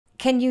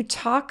Can you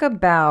talk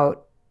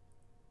about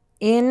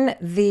in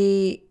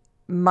the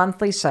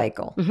monthly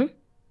cycle,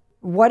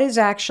 what is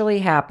actually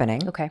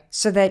happening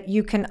so that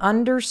you can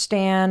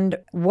understand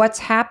what's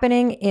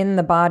happening in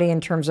the body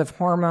in terms of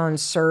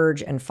hormones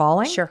surge and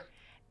falling? Sure.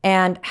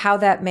 And how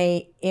that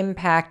may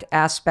impact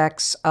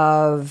aspects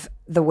of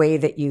the way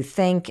that you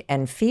think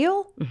and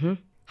feel?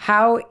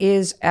 How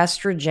is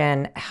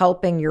estrogen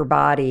helping your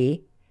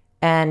body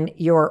and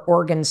your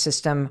organ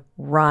system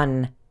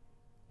run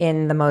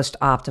in the most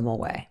optimal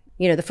way?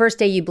 You know, the first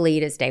day you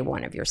bleed is day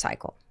 1 of your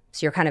cycle.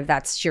 So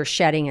that's your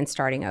shedding and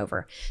starting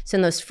over. So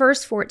in those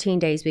first 14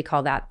 days, we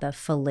call that the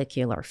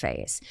follicular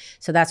phase.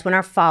 So that's when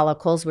our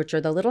follicles, which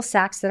are the little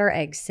sacs that our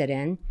eggs sit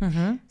in,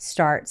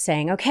 start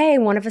saying, okay,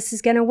 one of us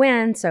is going to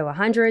win. So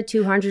 100,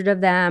 200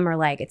 of them are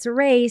like, it's a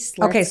race.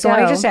 Let's go.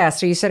 Let me just ask.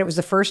 So you said it was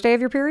the first day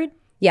of your period?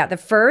 Yeah, the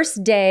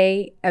first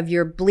day of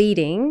your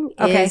bleeding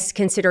is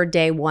considered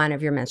day 1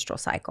 of your menstrual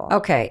cycle.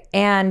 Okay.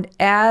 And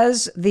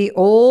as the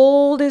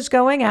old is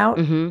going out,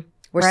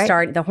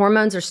 the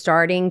hormones are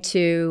starting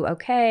to,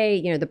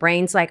 the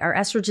brain's like, our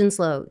estrogen's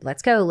low.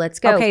 Let's go.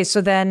 Okay,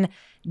 so then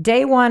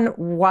day 1,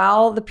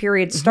 while the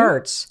period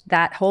starts.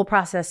 That whole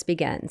process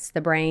begins. The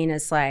brain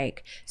is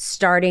like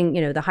starting,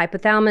 the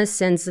hypothalamus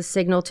sends the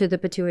signal to the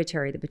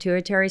pituitary. The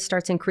pituitary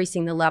starts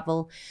increasing the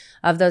level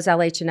of those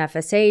LH and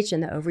FSH,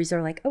 and the ovaries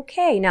are like,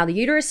 okay, now the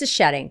uterus is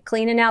shedding,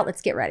 cleaning out,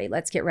 let's get ready.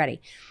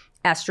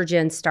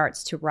 Estrogen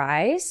starts to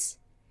rise.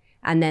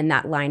 And then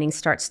that lining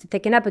starts to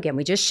thicken up again.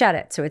 We just shed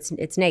it, so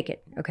it's naked,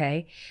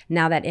 okay?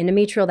 Now that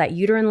endometrial, that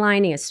uterine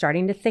lining is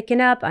starting to thicken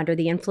up under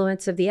the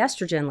influence of the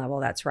estrogen level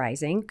that's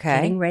rising,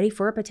 getting ready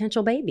for a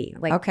potential baby.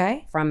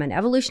 From an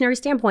evolutionary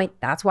standpoint,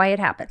 that's why it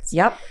happens.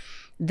 Yep.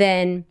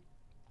 Then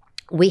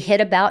we hit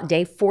about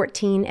day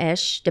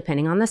 14-ish,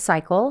 depending on the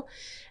cycle,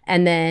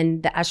 and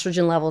then the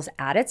estrogen level's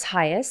at its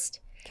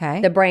highest.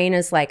 Okay. The brain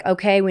is like,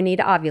 okay, we need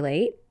to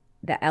ovulate.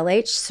 The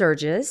LH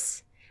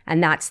surges,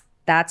 and that's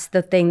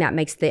the thing that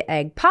makes the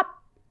egg pop,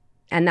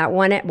 and that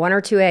one or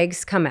 2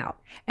 eggs come out.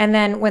 And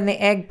then when the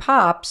egg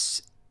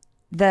pops,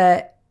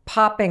 the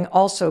popping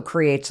also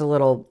creates a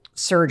little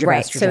surge of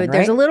estrogen, So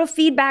there's a little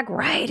feedback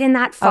right in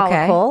that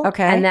follicle.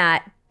 Okay. And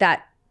that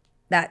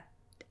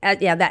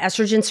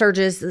estrogen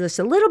surges just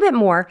a little bit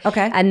more.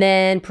 Okay. And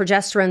then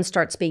progesterone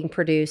starts being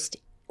produced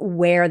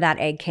where that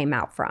egg came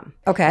out from.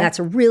 Okay. And that's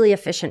a really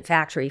efficient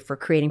factory for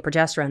creating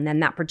progesterone.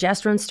 Then that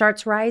progesterone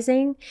starts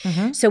rising.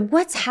 So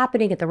what's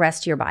happening at the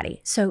rest of your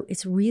body? So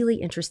it's really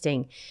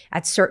interesting.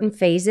 At certain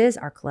phases,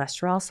 our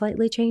cholesterol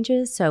slightly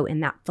changes. So in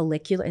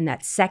that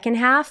second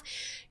half,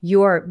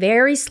 you're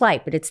very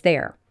slight, but it's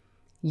there.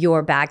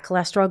 Your bad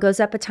cholesterol goes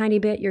up a tiny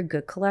bit. Your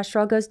good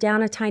cholesterol goes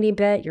down a tiny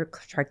bit. Your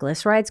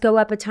triglycerides go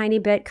up a tiny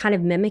bit, kind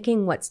of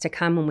mimicking what's to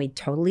come when we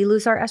totally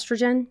lose our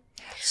estrogen.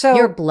 So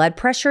your blood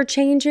pressure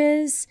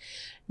changes.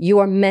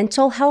 Your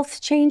mental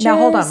health changes. Now,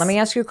 hold on. Let me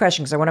ask you a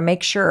question because I want to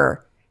make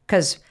sure.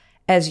 Because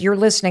as you're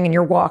listening and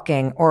you're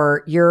walking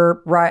or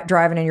you're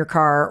driving in your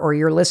car or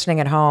you're listening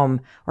at home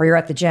or you're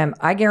at the gym,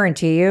 I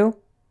guarantee you,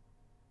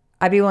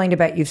 I'd be willing to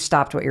bet you've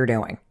stopped what you're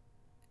doing.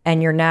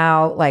 And you're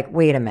now like,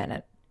 wait a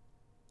minute.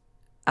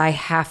 I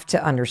have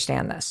to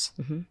understand this.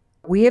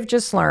 We have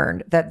just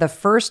learned that the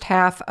first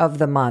half of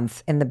the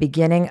month in the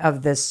beginning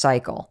of this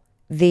cycle,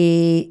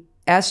 the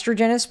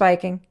estrogen is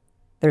spiking.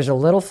 There's a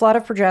little flood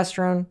of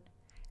progesterone.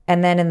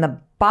 And then in the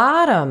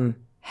bottom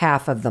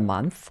half of the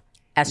month,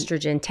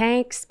 estrogen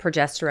tanks,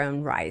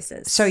 progesterone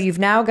rises. So you've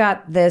now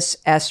got this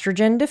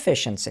estrogen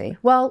deficiency.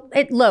 Well,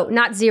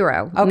 not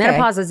zero. Okay.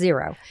 Menopause is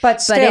 0.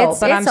 But still,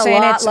 it's I'm a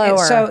saying lot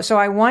lower. So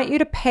I want you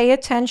to pay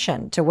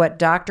attention to what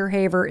Dr.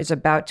 Haver is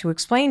about to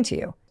explain to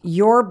you.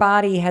 Your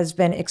body has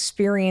been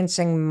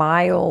experiencing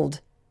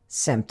mild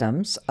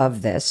symptoms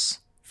of this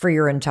for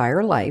your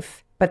entire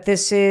life. But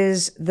this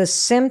is the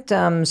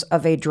symptoms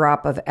of a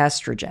drop of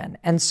estrogen.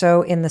 And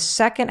so in the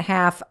second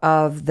half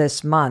of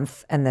this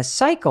month and this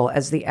cycle,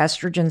 as the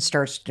estrogen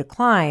starts to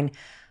decline,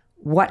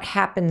 what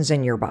happens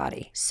in your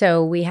body?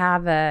 So we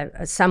have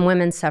some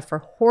women suffer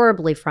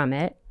horribly from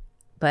it,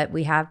 but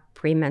we have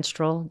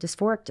premenstrual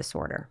dysphoric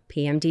disorder,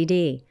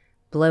 PMDD,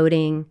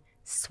 bloating,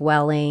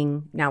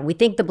 swelling. Now, we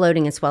think the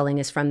bloating and swelling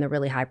is from the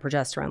really high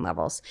progesterone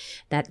levels.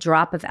 That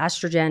drop of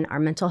estrogen, our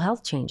mental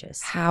health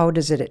changes. How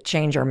does it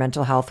change our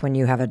mental health when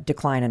you have a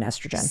decline in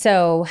estrogen?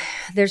 So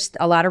there's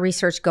a lot of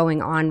research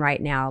going on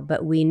right now,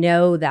 but we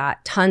know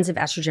that tons of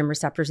estrogen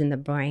receptors in the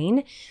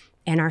brain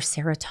and our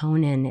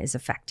serotonin is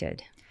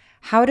affected.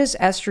 How does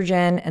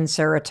estrogen and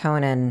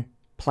serotonin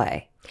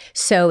play?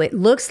 So it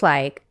looks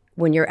like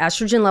when your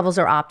estrogen levels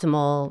are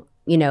optimal,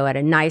 at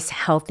a nice,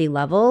 healthy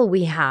level,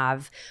 we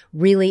have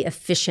really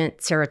efficient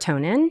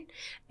serotonin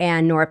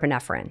and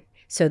norepinephrine.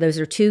 So those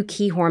are 2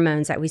 key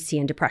hormones that we see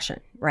in depression,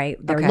 right?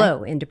 They're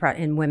low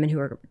in women who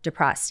are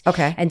depressed.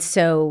 Okay. And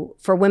so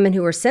for women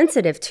who are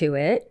sensitive to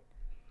it,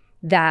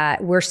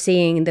 that we're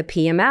seeing the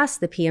PMS,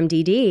 the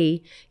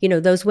PMDD,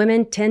 those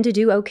women tend to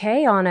do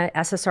okay on a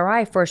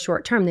SSRI for a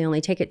short term. They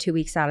only take it 2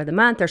 weeks out of the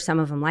month, or some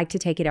of them like to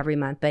take it every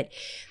month.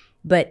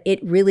 But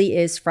it really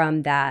is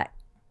from that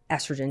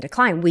estrogen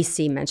decline. We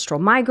see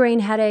menstrual migraine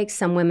headaches,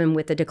 some women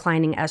with a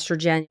declining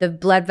estrogen. The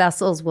blood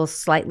vessels will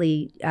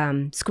slightly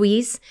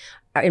squeeze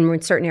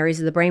in certain areas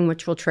of the brain,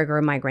 which will trigger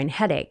a migraine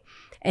headache.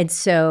 And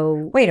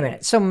so... Wait a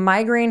minute. So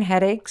migraine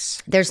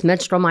headaches? There's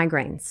menstrual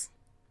migraines.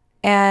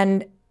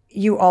 And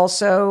you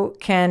also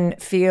can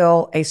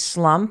feel a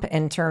slump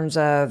in terms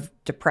of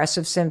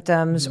depressive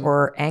symptoms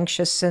or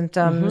anxious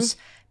symptoms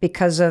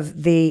because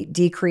of the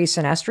decrease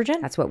in estrogen?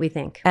 That's what we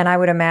think. And I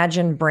would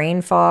imagine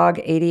brain fog,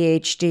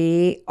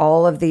 ADHD,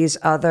 all of these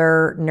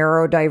other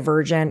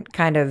neurodivergent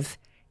kind of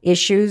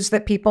issues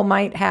that people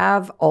might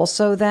have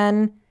also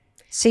then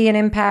see an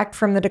impact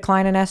from the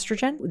decline in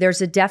estrogen?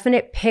 There's a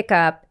definite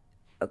pickup,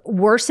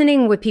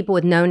 worsening with people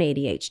with known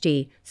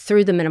ADHD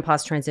through the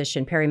menopause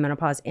transition,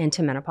 perimenopause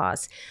into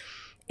menopause.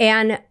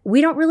 And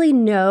we don't really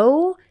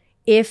know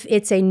if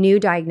it's a new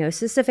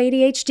diagnosis of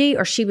ADHD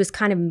or she was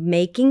kind of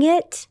making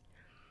it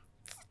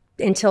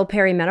until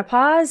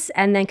perimenopause.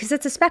 And then, because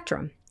it's a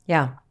spectrum.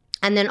 Yeah.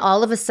 And then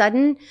all of a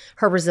sudden,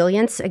 her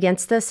resilience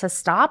against this has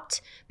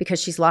stopped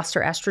because she's lost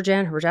her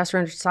estrogen, her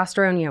progesterone,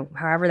 testosterone,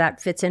 however that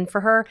fits in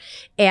for her.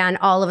 And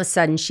all of a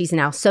sudden, she's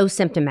now so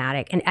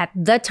symptomatic. And at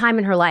the time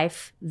in her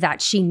life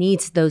that she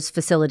needs those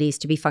facilities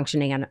to be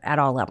functioning at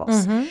all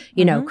levels.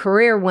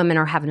 Career women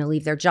are having to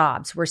leave their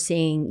jobs. We're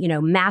seeing,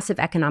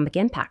 massive economic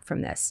impact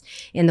from this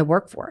in the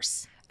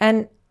workforce.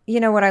 And,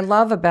 what I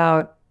love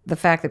about the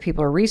fact that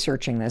people are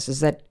researching this is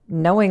that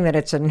knowing that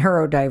it's a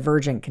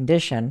neurodivergent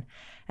condition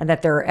and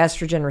that there are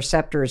estrogen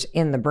receptors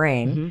in the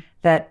brain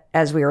that,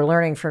 as we are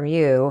learning from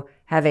you,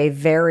 have a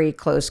very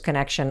close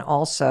connection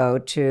also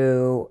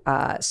to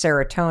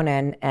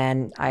serotonin,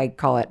 and I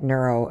call it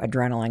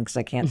neuroadrenaline because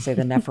I can't say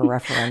the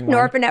nephrephrine one.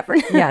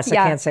 Norepinephrine. Yes, I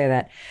can't say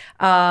that.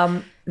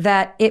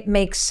 That it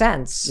makes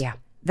sense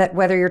that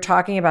whether you're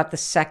talking about the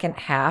second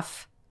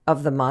half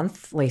of the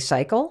monthly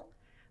cycle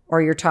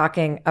or you're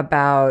talking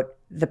about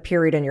the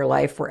period in your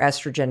life where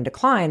estrogen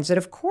declines, that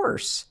of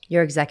course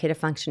your executive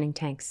functioning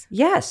tanks.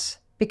 Yes.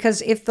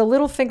 Because if the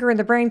little finger in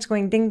the brain's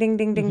going ding, ding,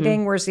 ding, ding,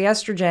 ding, where's the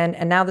estrogen?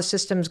 And now the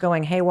system's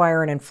going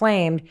haywire and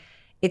inflamed.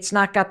 It's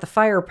not got the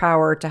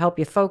firepower to help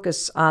you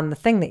focus on the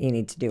thing that you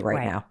need to do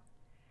right now.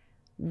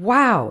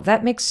 Wow,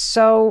 that makes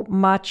so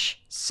much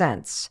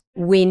sense.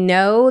 We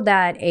know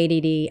that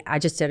ADD, I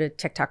just did a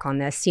TikTok on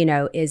this,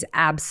 is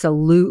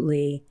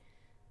absolutely,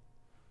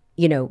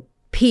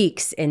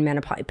 peaks in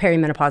menopause,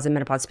 perimenopause and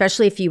menopause,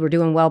 especially if you were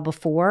doing well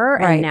before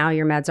and now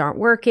your meds aren't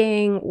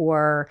working,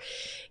 or,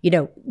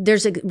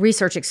 there's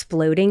research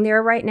exploding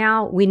there right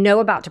now. We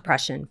know about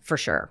depression for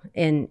sure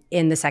in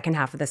the second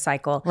half of the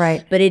cycle.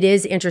 Right. But it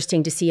is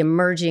interesting to see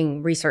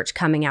emerging research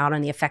coming out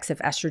on the effects of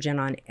estrogen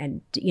on,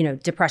 and,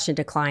 depression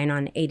decline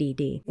on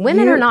ADD.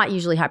 Women are not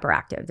usually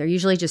hyperactive. They're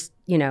usually just,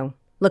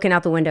 looking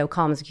out the window,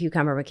 calm as a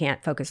cucumber, but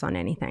can't focus on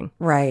anything.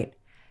 Right.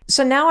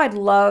 So now I'd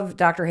love,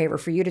 Dr. Haver,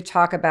 for you to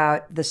talk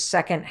about the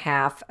second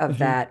half of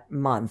that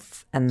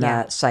month and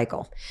the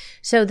cycle.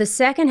 So the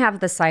second half of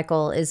the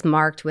cycle is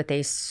marked with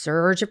a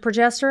surge of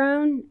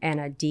progesterone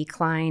and a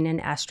decline in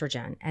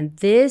estrogen. And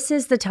this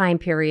is the time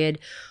period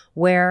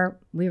where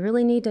we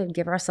really need to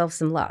give ourselves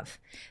some love,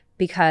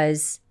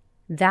 because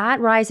that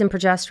rise in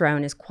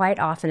progesterone is quite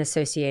often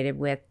associated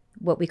with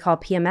what we call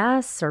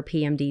PMS or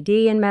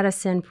PMDD in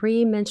medicine,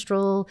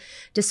 premenstrual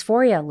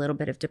dysphoria, a little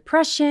bit of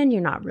depression.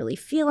 You're not really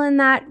feeling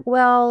that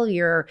well.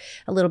 You're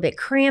a little bit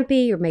crampy.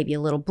 You're maybe a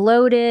little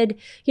bloated.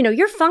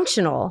 You're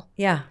functional.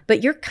 Yeah.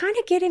 But you're kind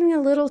of getting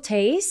a little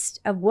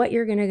taste of what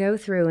you're going to go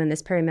through in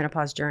this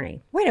perimenopause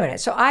journey. Wait a minute.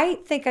 So I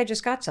think I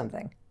just got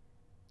something.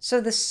 So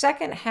the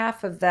second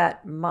half of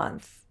that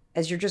month,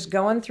 as you're just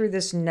going through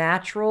this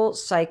natural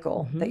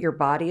cycle that your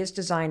body is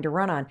designed to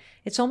run on,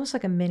 it's almost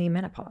like a mini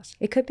menopause.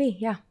 It could be,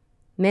 yeah.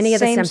 Many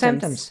of the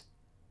symptoms.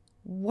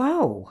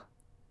 Whoa.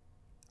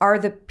 Are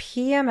the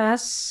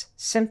PMS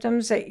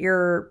symptoms that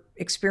you're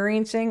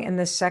experiencing in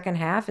this second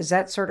half, is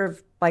that sort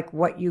of like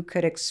what you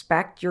could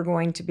expect you're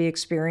going to be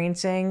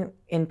experiencing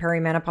in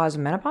perimenopause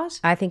and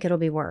menopause? I think it'll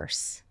be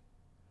worse,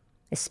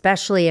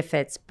 especially if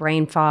it's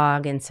brain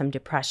fog and some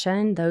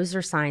depression. Those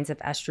are signs of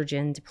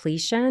estrogen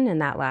depletion in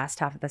that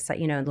last half of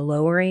the, the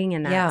lowering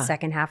in that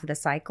second half of the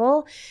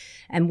cycle.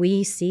 And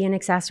we see an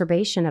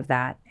exacerbation of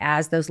that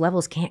as those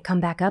levels can't come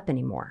back up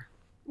anymore.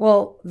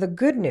 Well, the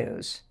good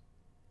news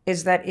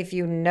is that if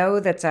you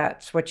know that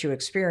that's what you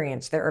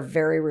experience, there are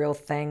very real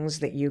things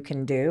that you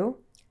can do.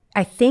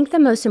 I think the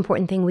most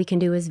important thing we can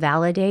do is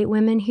validate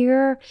women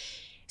here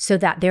so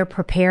that they're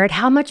prepared.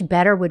 How much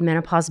better would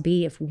menopause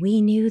be if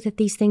we knew that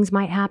these things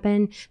might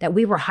happen, that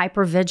we were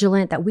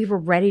hypervigilant, that we were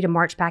ready to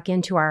march back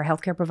into our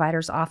healthcare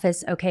provider's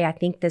office? Okay, I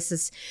think this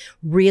is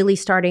really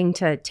starting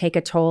to take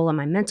a toll on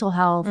my mental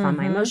health, on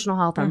my emotional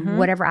health, on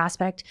whatever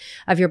aspect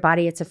of your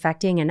body it's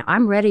affecting, and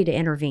I'm ready to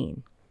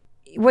intervene.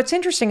 What's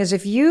interesting is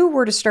if you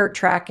were to start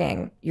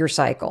tracking your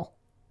cycle,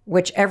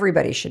 which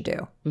everybody should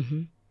do,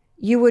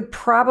 you would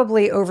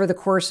probably over the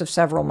course of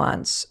several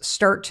months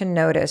start to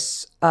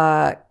notice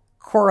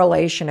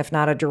correlation, if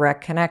not a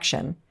direct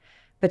connection,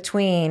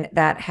 between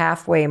that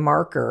halfway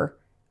marker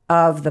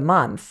of the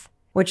month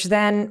which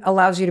then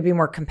allows you to be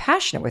more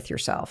compassionate with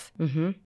yourself.